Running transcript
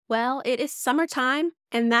Well, it is summertime,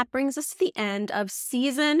 and that brings us to the end of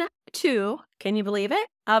season 2, can you believe it,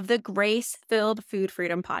 of the Grace-Filled Food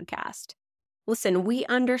Freedom podcast. Listen, we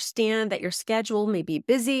understand that your schedule may be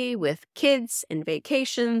busy with kids and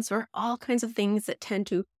vacations or all kinds of things that tend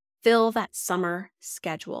to fill that summer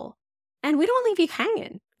schedule. And we don't want to leave you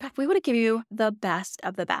hanging. In fact, we want to give you the best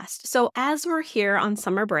of the best. So as we're here on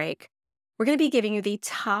summer break, we're going to be giving you the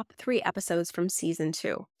top 3 episodes from season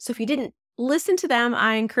 2. So if you didn't listen to them,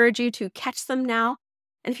 I encourage you to catch them now.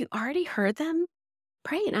 And if you already heard them,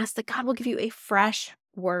 pray and ask that God will give you a fresh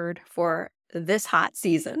word for this hot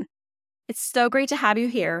season. It's so great to have you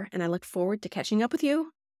here, and I look forward to catching up with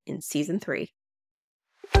you in season 3.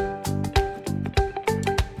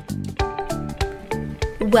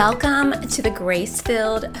 Welcome to the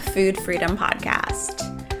Grace-Filled Food Freedom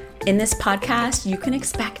podcast. In this podcast, you can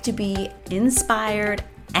expect to be inspired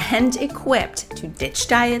and equipped to ditch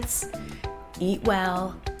diets, eat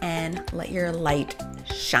well, and let your light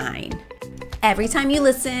shine. Every time you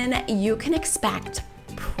listen, you can expect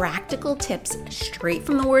practical tips straight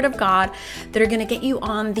from the Word of God that are going to get you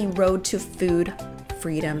on the road to food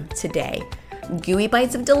freedom today. Gooey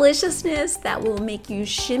bites of deliciousness that will make you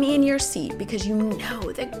shimmy in your seat because you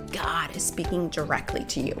know that God is speaking directly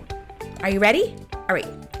to you. Are you ready? All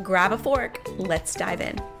right, grab a fork. Let's dive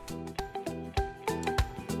in.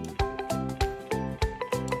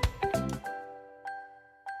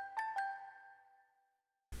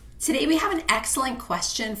 Today we have an excellent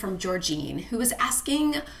question from Georgine, who is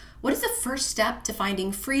asking, what is the first step to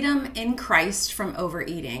finding freedom in Christ from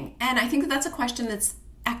overeating? And I think that that's a question that's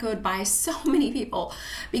echoed by so many people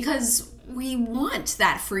because we want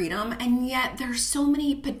that freedom, and yet there's so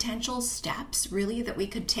many potential steps really that we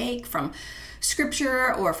could take from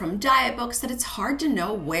scripture or from diet books that it's hard to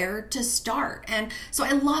know where to start. And so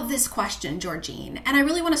I love this question, Georgine, and I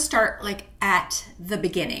really want to start at the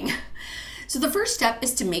beginning. So the first step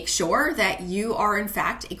is to make sure that you are in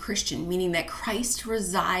fact a Christian, meaning that Christ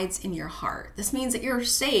resides in your heart. This means that you're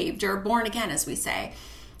saved or born again, as we say.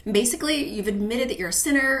 And basically, you've admitted that you're a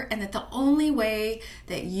sinner and that the only way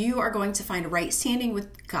that you are going to find right standing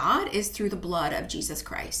with God is through the blood of Jesus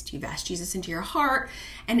Christ. You've asked Jesus into your heart,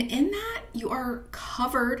 and in that you are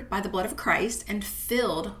covered by the blood of Christ and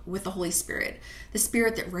filled with the Holy Spirit, the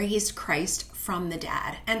Spirit that raised Christ from the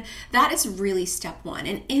dead. And that is really step 1.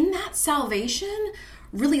 And in that salvation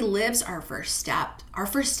really lives our first step. Our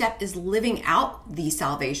first step is living out the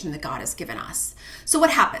salvation that God has given us. So what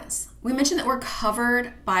happens? We mentioned that we're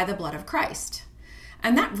covered by the blood of Christ.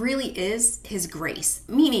 And that really is His grace,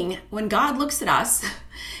 meaning when God looks at us,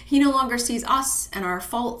 He no longer sees us and our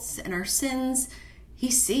faults and our sins.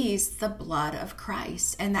 He sees the blood of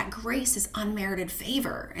Christ, and that grace is unmerited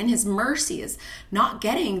favor, and His mercy is not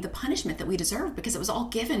getting the punishment that we deserve because it was all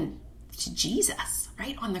given to Jesus,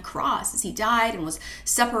 right, on the cross as He died and was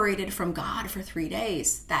separated from God for 3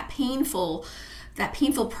 days. That painful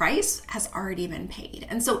price has already been paid.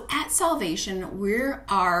 And so at salvation, we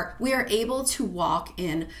are able to walk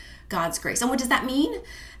in God's grace. And what does that mean?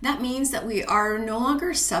 That means that we are no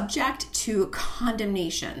longer subject to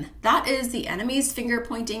condemnation. That is the enemy's finger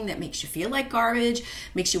pointing that makes you feel like garbage,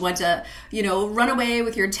 makes you want to, run away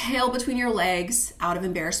with your tail between your legs out of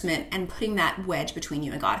embarrassment and putting that wedge between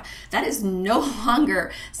you and God. That is no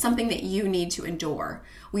longer something that you need to endure.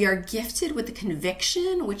 We are gifted with the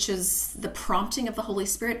conviction, which is the prompting of the Holy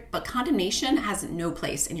Spirit, but condemnation has no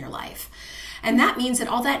place in your life. And that means that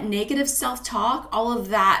all that negative self-talk, all of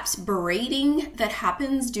that berating that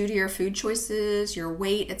happens due to your food choices, your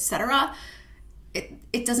weight, etc.,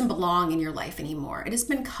 it doesn't belong in your life anymore. It has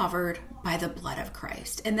been covered by the blood of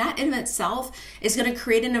Christ. And that in itself is going to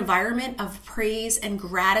create an environment of praise and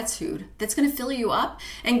gratitude that's going to fill you up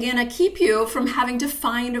and going to keep you from having to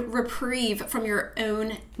find reprieve from your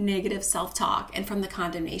own negative self-talk and from the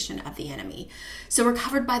condemnation of the enemy. So we're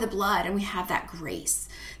covered by the blood and we have that grace.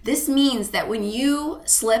 This means that when you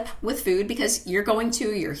slip with food, because you're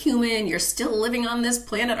human, you're still living on this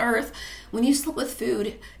planet Earth, when you slip with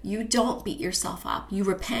food, you don't beat yourself up. You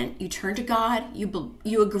repent, you turn to God,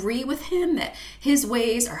 you agree with Him that His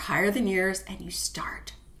ways are higher than yours, and you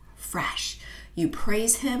start fresh. You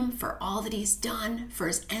praise Him for all that He's done, for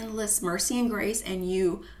His endless mercy and grace, and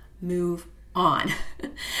you move on.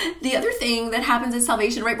 The other thing that happens in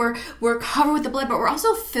salvation, right, we're covered with the blood, but we're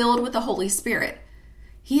also filled with the Holy Spirit.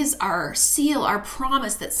 He is our seal, our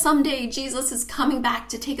promise that someday Jesus is coming back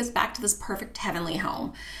to take us back to this perfect heavenly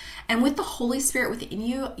home. And with the Holy Spirit within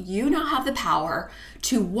you, you now have the power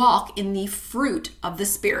to walk in the fruit of the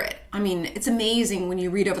Spirit. I mean, it's amazing when you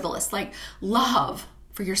read over the list, like love,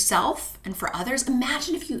 for yourself and for others.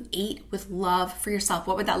 Imagine if you ate with love for yourself.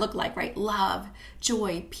 What would that look like, right? Love,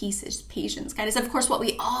 joy, peace, patience, kindness. Of course, what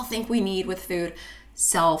we all think we need with food,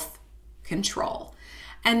 self-control.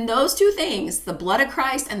 And those two things, the blood of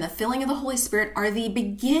Christ and the filling of the Holy Spirit, are the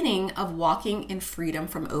beginning of walking in freedom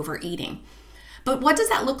from overeating. But what does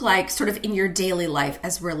that look like sort of in your daily life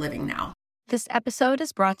as we're living now? This episode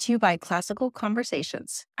is brought to you by Classical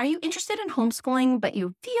Conversations. Are you interested in homeschooling, but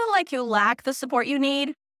you feel like you lack the support you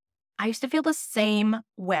need? I used to feel the same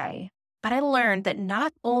way, but I learned that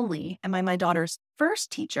not only am I my daughter's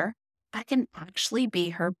first teacher, I can actually be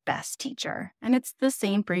her best teacher. And it's the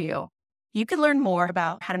same for you. You can learn more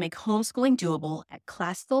about how to make homeschooling doable at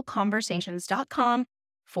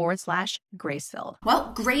classicalconversations.com/gracefilled.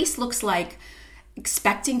 Well, grace looks like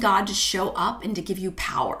expecting God to show up and to give you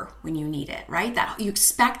power when you need it, right? That you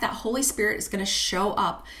expect that Holy Spirit is going to show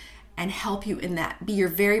up and help you in that, be your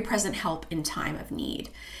very present help in time of need.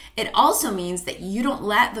 It also means that you don't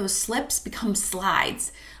let those slips become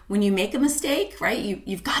slides. When you make a mistake, right?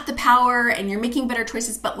 You've got the power and you're making better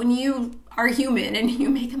choices, but when you are human and you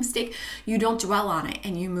make a mistake, you don't dwell on it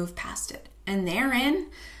and you move past it. And therein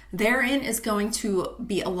is going to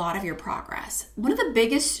be a lot of your progress. One of the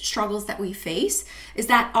biggest struggles that we face is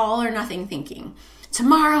that all or nothing thinking.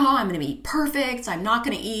 Tomorrow I'm going to be perfect. I'm not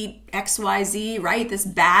going to eat XYZ, right? This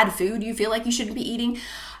bad food you feel like you shouldn't be eating.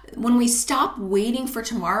 When we stop waiting for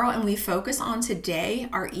tomorrow and we focus on today,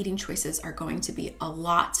 our eating choices are going to be a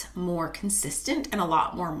lot more consistent and a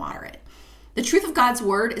lot more moderate. The truth of God's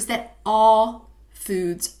word is that all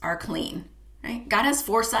foods are clean. Right? God has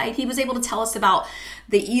foresight. He was able to tell us about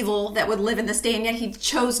the evil that would live in this day, and yet he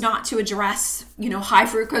chose not to address, high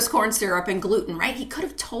fructose corn syrup and gluten, right? He could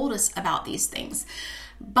have told us about these things,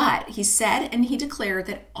 but he said and he declared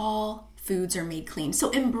that all foods are made clean.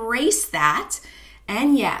 So embrace that,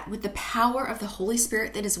 and yet with the power of the Holy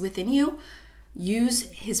Spirit that is within you, use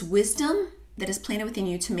his wisdom that is planted within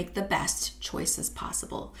you to make the best choices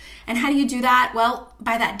possible. And how do you do that? Well,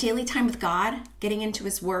 by that daily time with God, getting into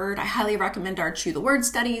his word. I highly recommend our Chew the Word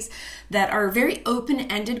studies that are very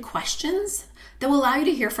open-ended questions that will allow you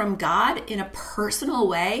to hear from God in a personal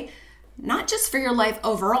way, not just for your life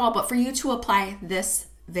overall, but for you to apply this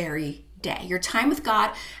very day. Your time with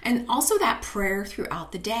God, and also that prayer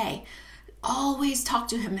throughout the day. Always talk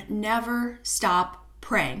to him. Never stop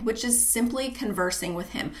praying, which is simply conversing with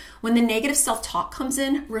him. When the negative self-talk comes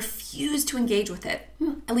in, refuse to engage with it.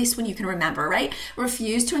 At least when you can remember, right?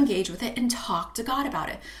 Refuse to engage with it and talk to God about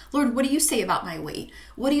it. Lord, what do you say about my weight?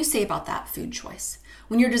 What do you say about that food choice?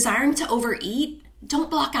 When you're desiring to overeat, don't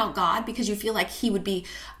block out God because you feel like he would be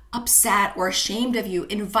upset or ashamed of you.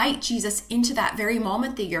 Invite Jesus into that very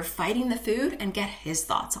moment that you're fighting the food and get his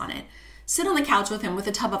thoughts on it. Sit on the couch with him with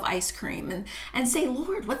a tub of ice cream and say,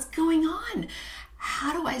 Lord, what's going on?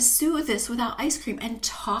 How do I soothe this without ice cream? And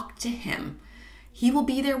talk to him. He will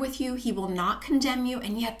be there with you. He will not condemn you.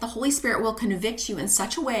 And yet the Holy Spirit will convict you in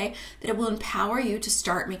such a way that it will empower you to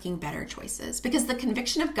start making better choices. Because the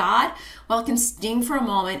conviction of God, while it can sting for a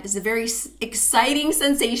moment, is a very exciting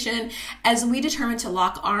sensation as we determine to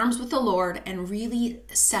lock arms with the Lord and really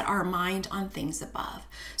set our mind on things above.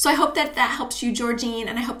 So I hope that helps you, Georgine,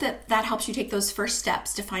 and I hope that helps you take those first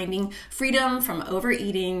steps to finding freedom from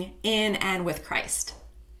overeating in and with Christ.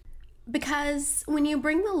 Because when you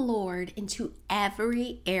bring the Lord into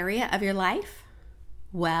every area of your life,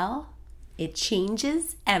 well, it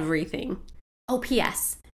changes everything. Oh,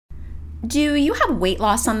 P.S. Do you have weight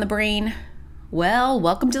loss on the brain? Well,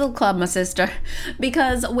 welcome to the club, my sister,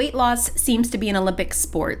 because weight loss seems to be an Olympic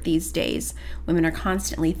sport these days. Women are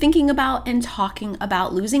constantly thinking about and talking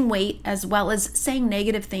about losing weight, as well as saying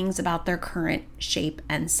negative things about their current shape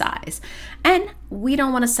and size. And we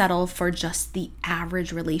don't want to settle for just the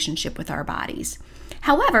average relationship with our bodies.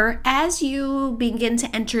 However, as you begin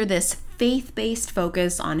to enter this faith-based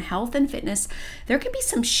focus on health and fitness, there can be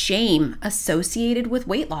some shame associated with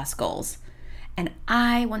weight loss goals. And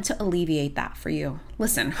I want to alleviate that for you.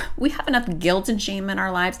 Listen, we have enough guilt and shame in our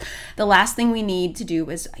lives. The last thing we need to do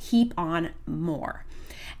is heap on more.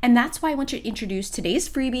 And that's why I want to introduce today's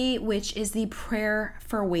freebie, which is the Prayer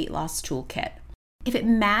for Weight Loss Toolkit. If it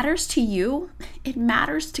matters to you, it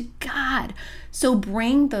matters to God. So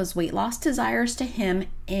bring those weight loss desires to him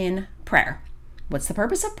in prayer. What's the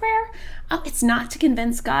purpose of prayer? Oh, it's not to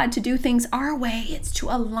convince God to do things our way. It's to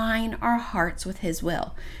align our hearts with his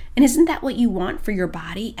will. And isn't that what you want for your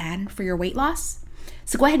body and for your weight loss?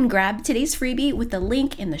 So go ahead and grab today's freebie with the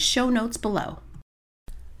link in the show notes below.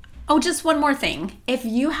 Oh, just one more thing. If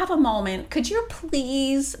you have a moment, could you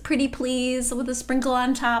please, pretty please, with a sprinkle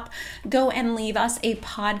on top, go and leave us a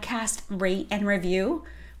podcast rate and review?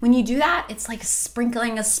 When you do that, it's like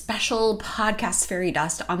sprinkling a special podcast fairy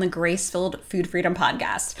dust on the Grace-Filled Food Freedom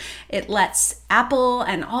podcast. It lets Apple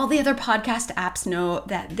and all the other podcast apps know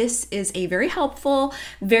that this is a very helpful,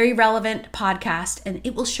 very relevant podcast, and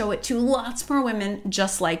it will show it to lots more women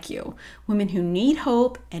just like you, women who need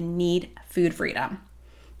hope and need food freedom.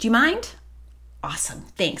 Do you mind? Awesome.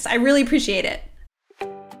 Thanks. I really appreciate it.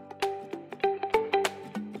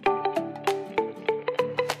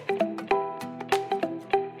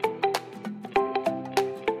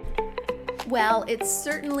 Well, it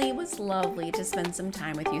certainly was lovely to spend some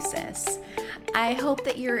time with you, sis. I hope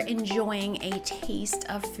that you're enjoying a taste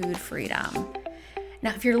of food freedom. Now,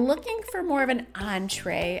 if you're looking for more of an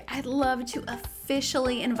entree, I'd love to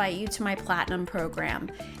officially invite you to my Platinum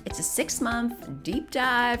program. It's a 6-month deep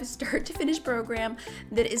dive, start to finish program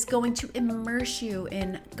that is going to immerse you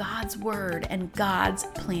in God's word and God's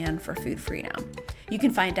plan for food freedom. You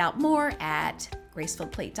can find out more at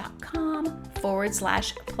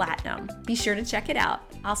gracefulplate.com/platinum. Be sure to check it out.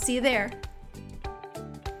 I'll see you there.